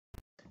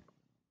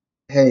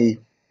Hey,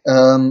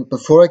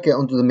 before I get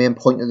onto the main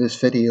point of this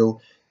video,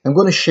 I'm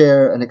going to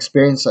share an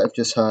experience that I've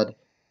just had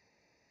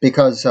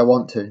because I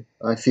want to.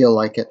 I feel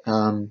like it.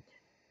 I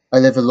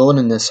live alone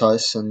in this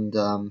house, and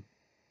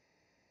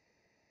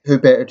who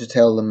better to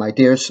tell than my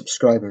dear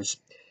subscribers?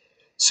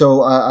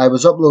 So I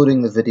was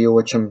uploading the video,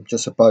 which I'm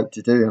just about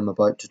to do. I'm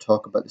about to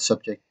talk about the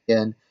subject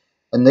again,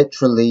 and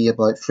literally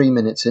about 3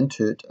 minutes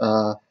into it,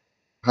 I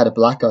had a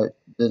blackout.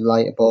 The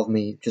light above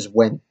me just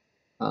went,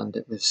 and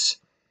it was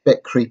a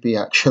bit creepy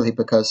actually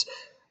because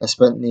I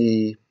spent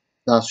the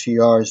last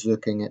few hours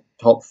looking at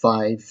top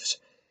fives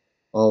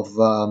of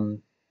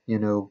paranormal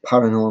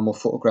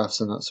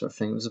photographs and that sort of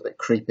thing. It was a bit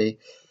creepy.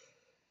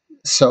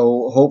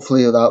 So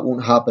hopefully that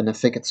won't happen. I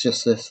think it's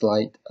just this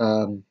light.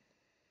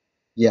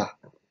 Yeah.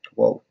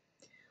 Whoa.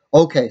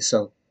 Okay,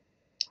 so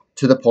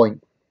to the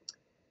point.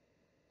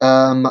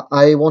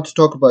 I want to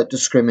talk about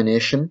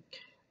discrimination,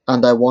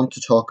 and I want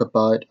to talk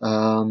about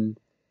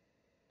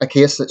a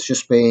case that's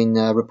just been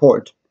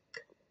reported,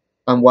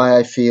 and why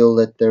I feel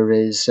that there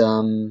is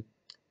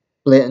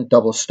blatant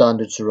double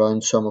standards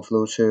around some of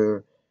those who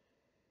are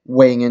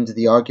weighing into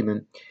the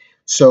argument.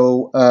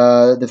 So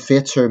the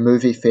theatre,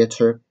 movie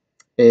theatre,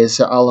 is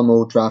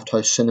Alamo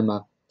Drafthouse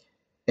Cinema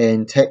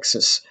in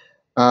Texas.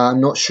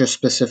 I'm not sure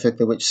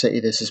specifically which city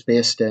this is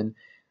based in.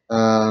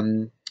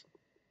 Um,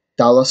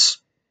 Dallas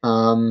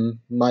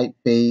might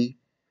be.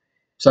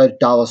 It's either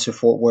Dallas or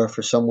Fort Worth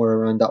or somewhere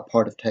around that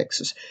part of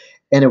Texas.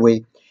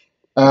 Anyway,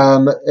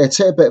 it's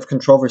a bit of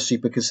controversy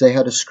because they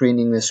had a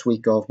screening this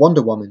week of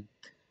Wonder Woman,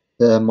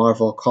 the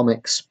Marvel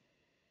Comics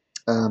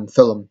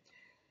film,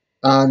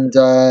 and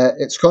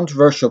it's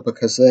controversial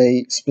because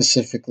they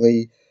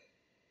specifically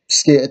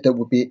stated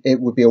that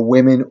it would be a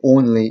women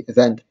only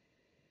event,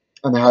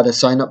 and I had a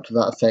sign up to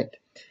that effect.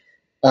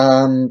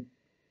 Um,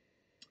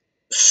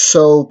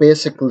 so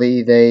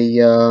basically, they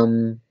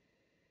have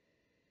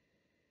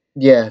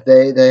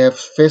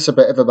faced a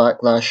bit of a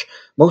backlash,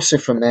 mostly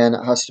from men,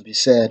 it has to be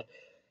said,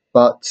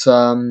 but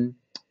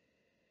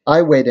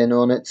I weighed in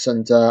on it,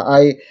 and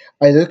I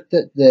looked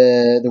at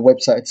the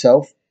website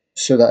itself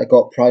so that I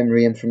got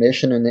primary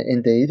information, and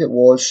indeed it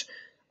was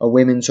a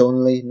women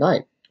only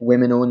night.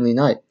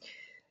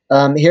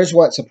 Here's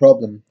why it's a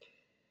problem.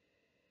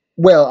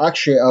 Well,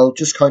 actually, I'll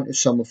just counter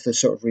some of the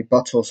sort of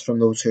rebuttals from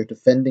those who are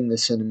defending the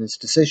cinema's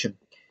decision.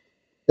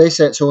 They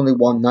say it's only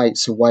one night,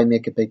 so why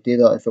make a big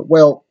deal out of it?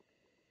 Well,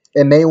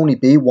 it may only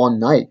be one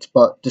night,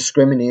 but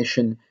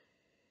discrimination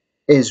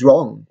is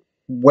wrong,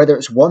 whether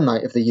it's one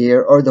night of the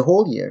year or the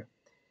whole year.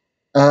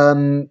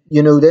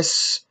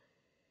 This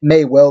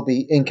may well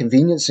be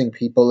inconveniencing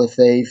people if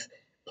they've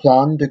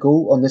planned to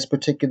go on this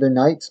particular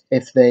night,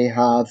 if they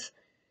have,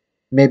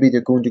 maybe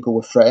they're going to go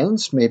with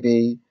friends,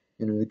 maybe,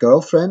 the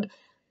girlfriend,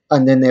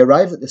 and then they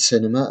arrive at the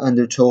cinema and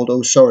they're told,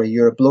 oh, sorry,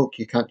 you're a bloke,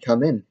 you can't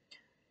come in.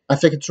 I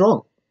think it's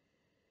wrong.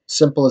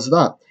 Simple as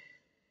that.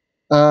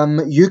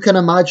 You can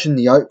imagine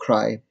the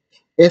outcry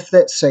if,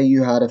 let's say,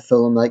 you had a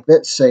film like,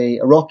 let's say,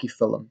 a Rocky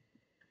film,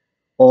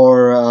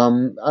 or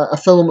a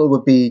film that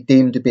would be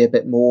deemed to be a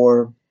bit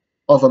more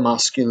of a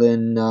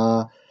masculine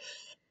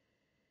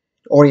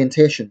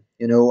orientation,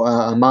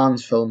 a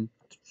man's film,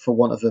 for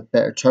want of a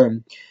better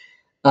term.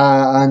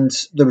 And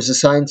there was a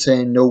sign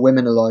saying no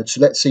women allowed.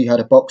 So let's say you had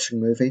a boxing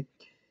movie,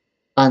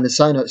 and the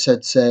sign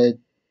outside said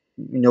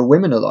no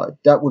women allowed.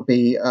 That would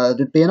be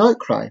there'd be an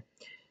outcry,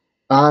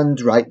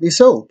 and rightly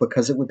so,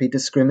 because it would be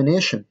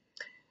discrimination.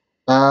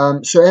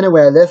 So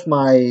anyway, I left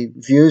my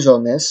views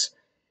on this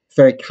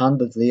very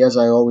candidly, as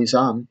I always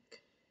am,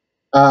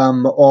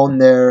 on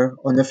their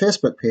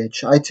Facebook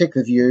page. I take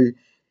the view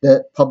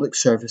that public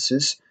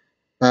services,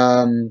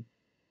 um,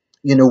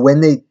 when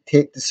they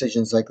take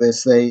decisions like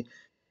this, they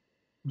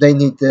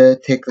need to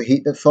take the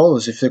heat that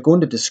follows. If they're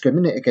going to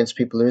discriminate against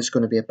people, there is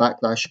going to be a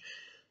backlash.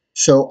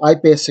 So I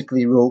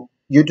basically wrote,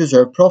 you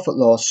deserve profit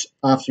loss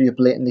after your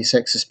blatantly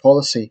sexist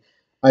policy.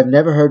 I've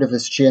never heard of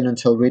this chain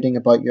until reading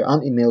about your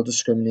anti-male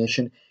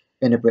discrimination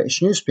in a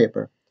British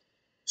newspaper.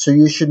 So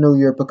you should know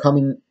you're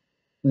becoming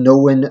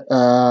known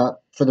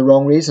for the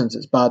wrong reasons.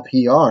 It's bad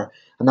PR.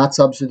 And that's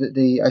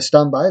absolutely, I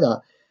stand by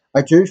that.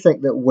 I do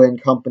think that when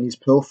companies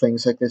pull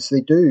things like this,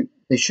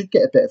 they should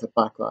get a bit of a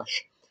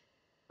backlash.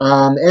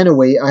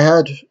 Anyway, I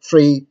had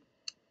 3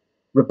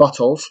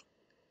 rebuttals,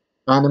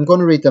 and I'm going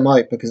to read them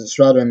out because it's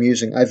rather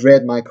amusing. I've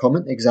read my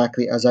comment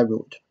exactly as I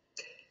wrote.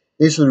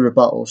 These are the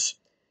rebuttals.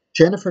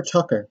 Jennifer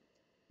Tucker.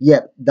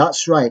 Yep,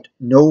 that's right.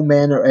 No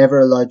men are ever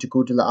allowed to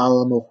go to the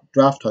Alamo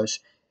Drafthouse.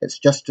 It's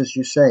just as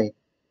you say.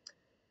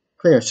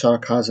 Clear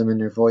sarcasm in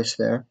her voice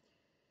there.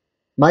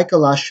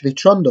 Michael Ashley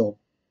Trundle.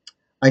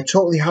 I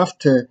totally have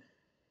to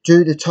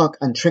do the tuck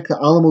and trick the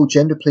Alamo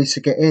gender police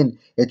to get in.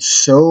 It's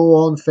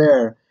so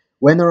unfair.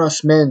 When are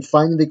us men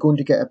finally going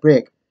to get a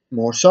break?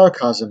 More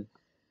sarcasm.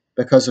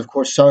 Because, of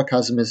course,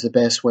 sarcasm is the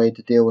best way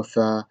to deal with,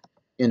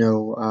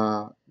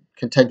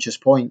 contentious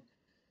point.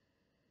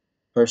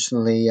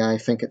 Personally, I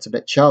think it's a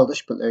bit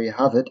childish, but there you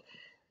have it.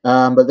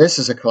 But this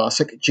is a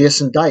classic.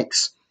 Jason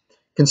Dykes.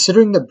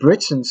 Considering that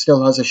Britain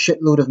still has a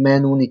shitload of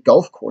men-only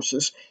golf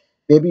courses,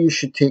 maybe you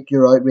should take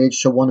your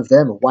outrage to one of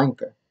them, a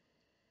wanker.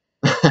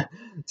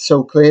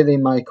 So clearly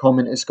my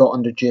comment has got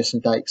under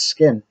Jason Dyke's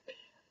skin.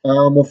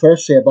 Well,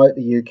 firstly, about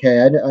the UK,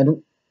 I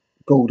don't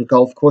go to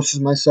golf courses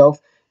myself.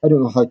 I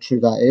don't know how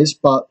true that is,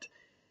 but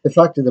the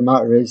fact of the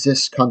matter is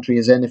this country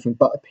is anything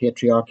but a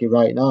patriarchy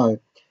right now.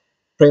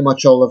 Pretty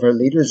much all of our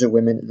leaders are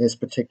women at this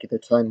particular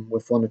time,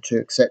 with one or two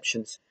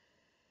exceptions.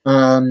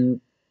 Um,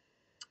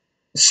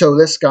 so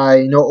this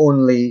guy not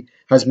only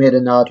has made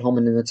an ad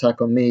hominem attack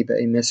on me, but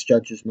he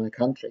misjudges my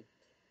country.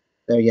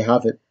 There you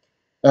have it.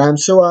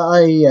 So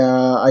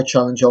I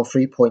challenge all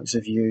three points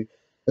of view.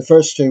 The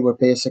first two were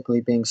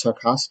basically being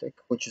sarcastic,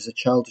 which is a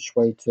childish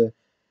way to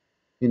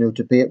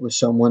debate with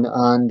someone.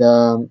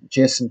 And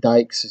Jason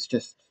Dykes is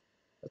just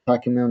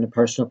attacking me on a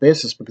personal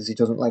basis because he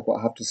doesn't like what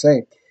I have to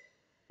say.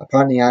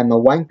 Apparently, I'm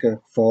a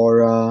wanker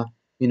for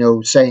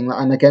saying that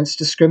I'm against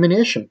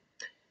discrimination.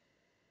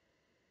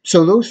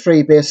 So those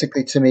three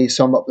basically, to me,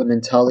 sum up the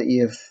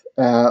mentality of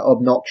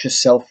obnoxious,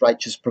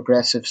 self-righteous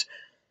progressives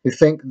who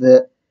think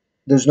that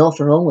there's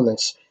nothing wrong with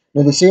this.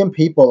 Now, the same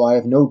people, I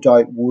have no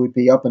doubt, would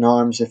be up in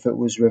arms if it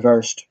was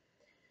reversed.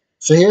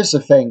 So here's the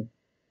thing.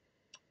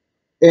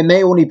 It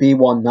may only be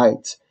one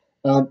night.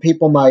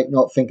 People might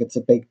not think it's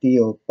a big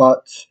deal,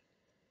 but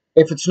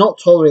if it's not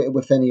tolerated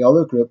with any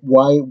other group,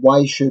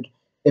 why should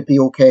it be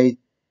okay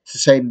to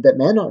say that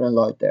men aren't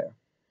allowed there?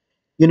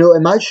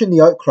 Imagine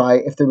the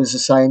outcry if there was a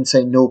sign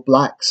saying no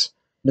blacks,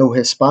 no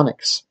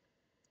Hispanics,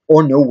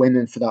 or no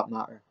women for that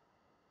matter.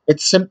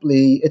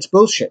 It's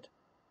bullshit.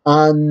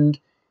 And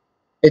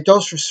it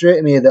does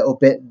frustrate me a little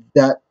bit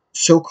that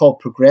so-called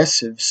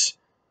progressives,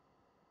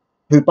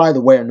 who by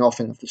the way are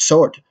nothing of the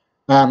sort,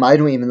 I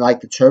don't even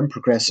like the term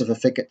progressive. I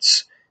think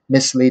it's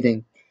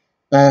misleading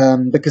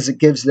because it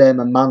gives them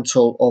a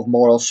mantle of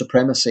moral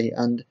supremacy,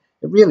 and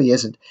it really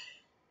isn't.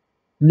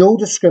 No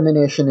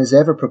discrimination is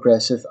ever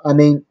progressive. I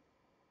mean,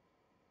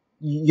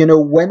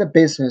 when a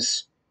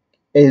business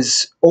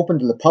is open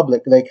to the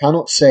public, they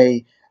cannot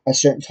say a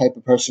certain type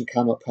of person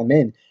cannot come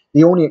in.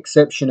 The only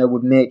exception I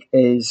would make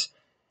is,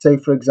 say,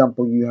 for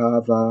example, you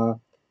have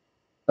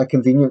a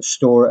convenience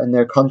store and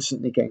they're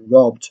constantly getting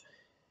robbed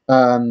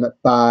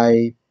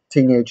by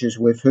teenagers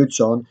with hoods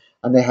on,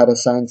 and they had a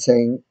sign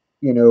saying,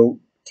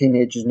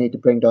 teenagers need to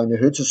bring down their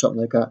hoods or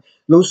something like that.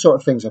 Those sort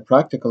of things are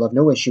practical. I've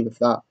no issue with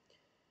that.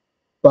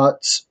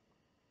 But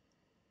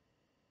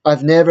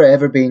I've never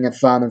ever been a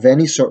fan of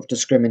any sort of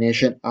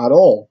discrimination at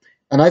all.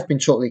 And I've been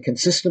totally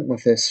consistent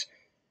with this,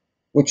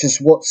 which is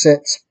what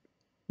sets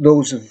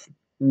those of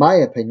my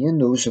opinion,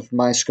 those of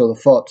my school of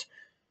thought,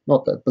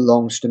 not that it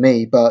belongs to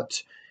me,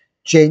 but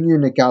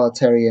genuine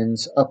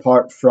egalitarians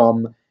apart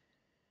from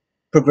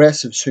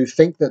progressives who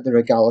think that they're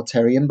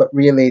egalitarian, but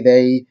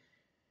really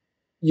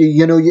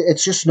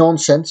it's just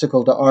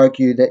nonsensical to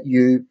argue that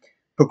you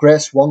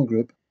progress one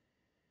group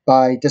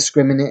by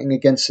discriminating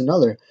against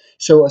another.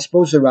 So I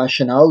suppose the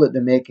rationale that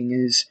they're making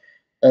is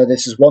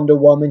this is Wonder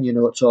Woman,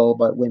 it's all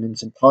about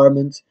women's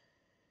empowerment.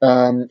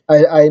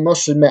 I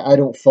must admit, I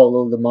don't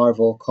follow the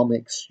Marvel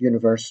Comics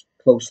universe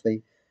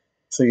closely,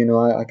 so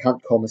I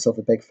can't call myself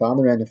a big fan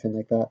or anything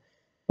like that.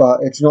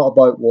 But it's not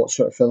about what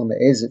sort of film it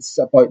is, it's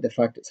about the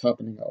fact it's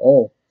happening at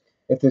all.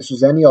 If this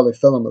was any other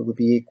film, it would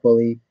be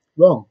equally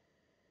wrong.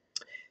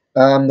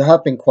 There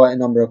have been quite a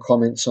number of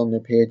comments on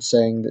their page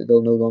saying that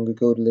they'll no longer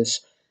go to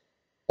this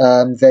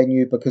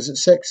venue because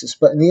it's sexist.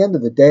 But in the end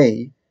of the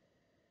day,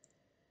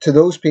 to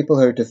those people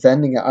who are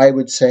defending it, I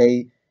would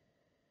say,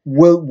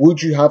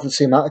 would you have the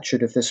same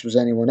attitude if this was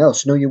anyone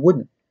else? No, you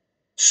wouldn't.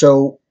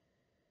 So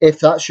if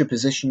that's your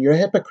position, you're a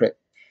hypocrite.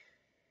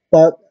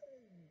 But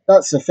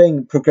that's the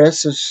thing.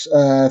 Progressives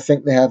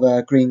think they have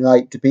a green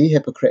light to be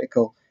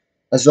hypocritical,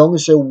 as long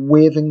as they're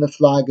waving the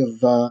flag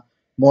of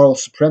moral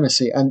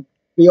supremacy. And to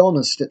be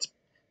honest, it's a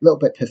little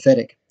bit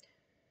pathetic.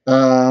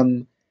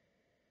 Um,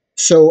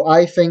 so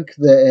I think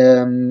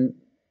that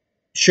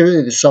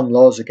surely there's some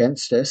laws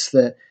against this.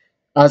 That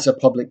as a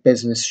public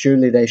business,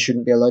 surely they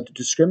shouldn't be allowed to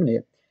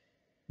discriminate.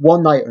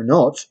 One night or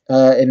not,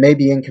 it may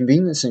be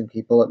inconveniencing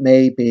people. It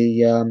may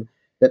be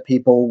that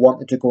people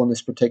wanted to go on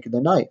this particular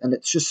night, and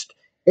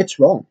it's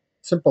wrong.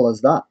 Simple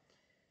as that.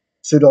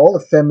 So to all the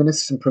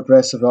feminists and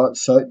progressive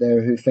arts out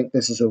there who think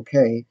this is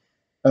okay,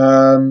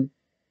 um,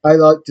 I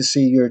like to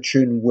see your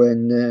tune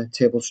when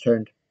tables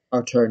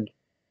are turned.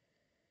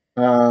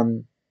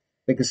 Um,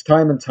 because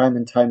time and time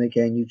and time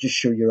again, you just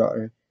show your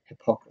utter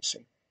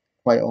hypocrisy,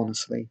 quite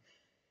honestly.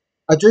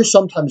 I do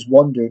sometimes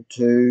wonder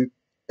to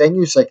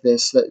venues like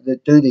this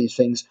that do these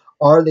things,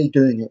 are they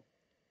doing it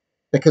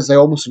because they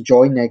almost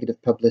enjoy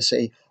negative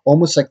publicity,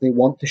 almost like they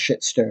want to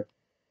shit stir?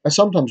 I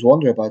sometimes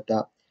wonder about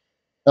that.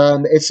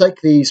 It's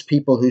like these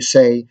people who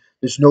say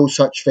there's no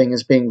such thing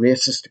as being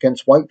racist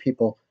against white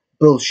people.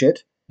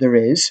 Bullshit. There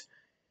is.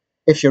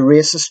 If you're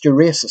racist, you're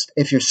racist.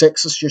 If you're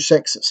sexist, you're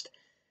sexist.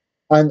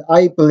 And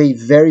I believe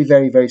very,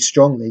 very, very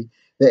strongly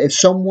that if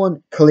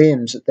someone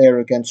claims that they're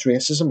against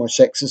racism or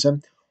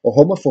sexism or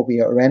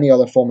homophobia or any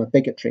other form of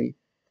bigotry,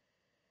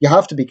 you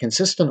have to be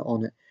consistent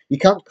on it. You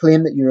can't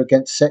claim that you're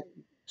against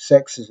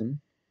sexism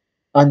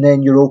and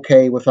then you're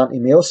okay with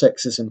anti-male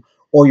sexism,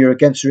 or you're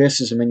against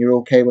racism and you're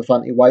okay with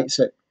anti-white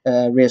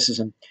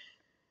racism.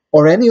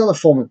 or any other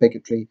form of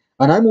bigotry.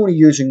 And I'm only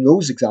using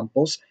those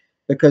examples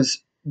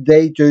because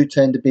they do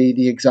tend to be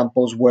the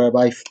examples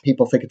whereby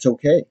people think it's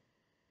okay.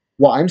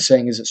 What I'm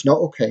saying is it's not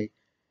okay.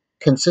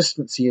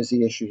 Consistency is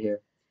the issue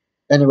here.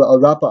 Anyway, I'll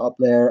wrap it up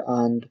there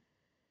and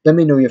let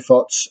me know your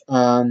thoughts.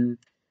 I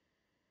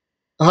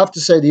have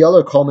to say the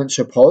other comments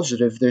are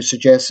positive. They're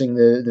suggesting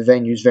the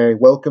venue is very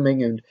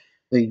welcoming and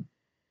they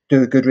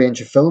do a good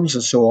range of films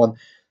and so on.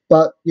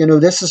 But,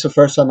 this is the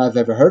first time I've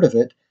ever heard of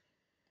it.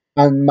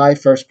 And my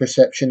first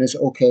perception is,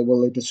 okay,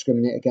 well, they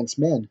discriminate against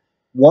men.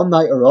 One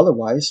night or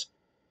otherwise,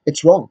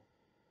 it's wrong.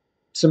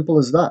 Simple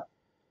as that.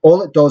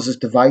 All it does is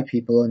divide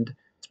people and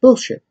it's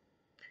bullshit.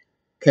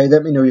 Okay,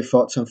 let me know your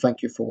thoughts and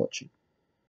thank you for watching.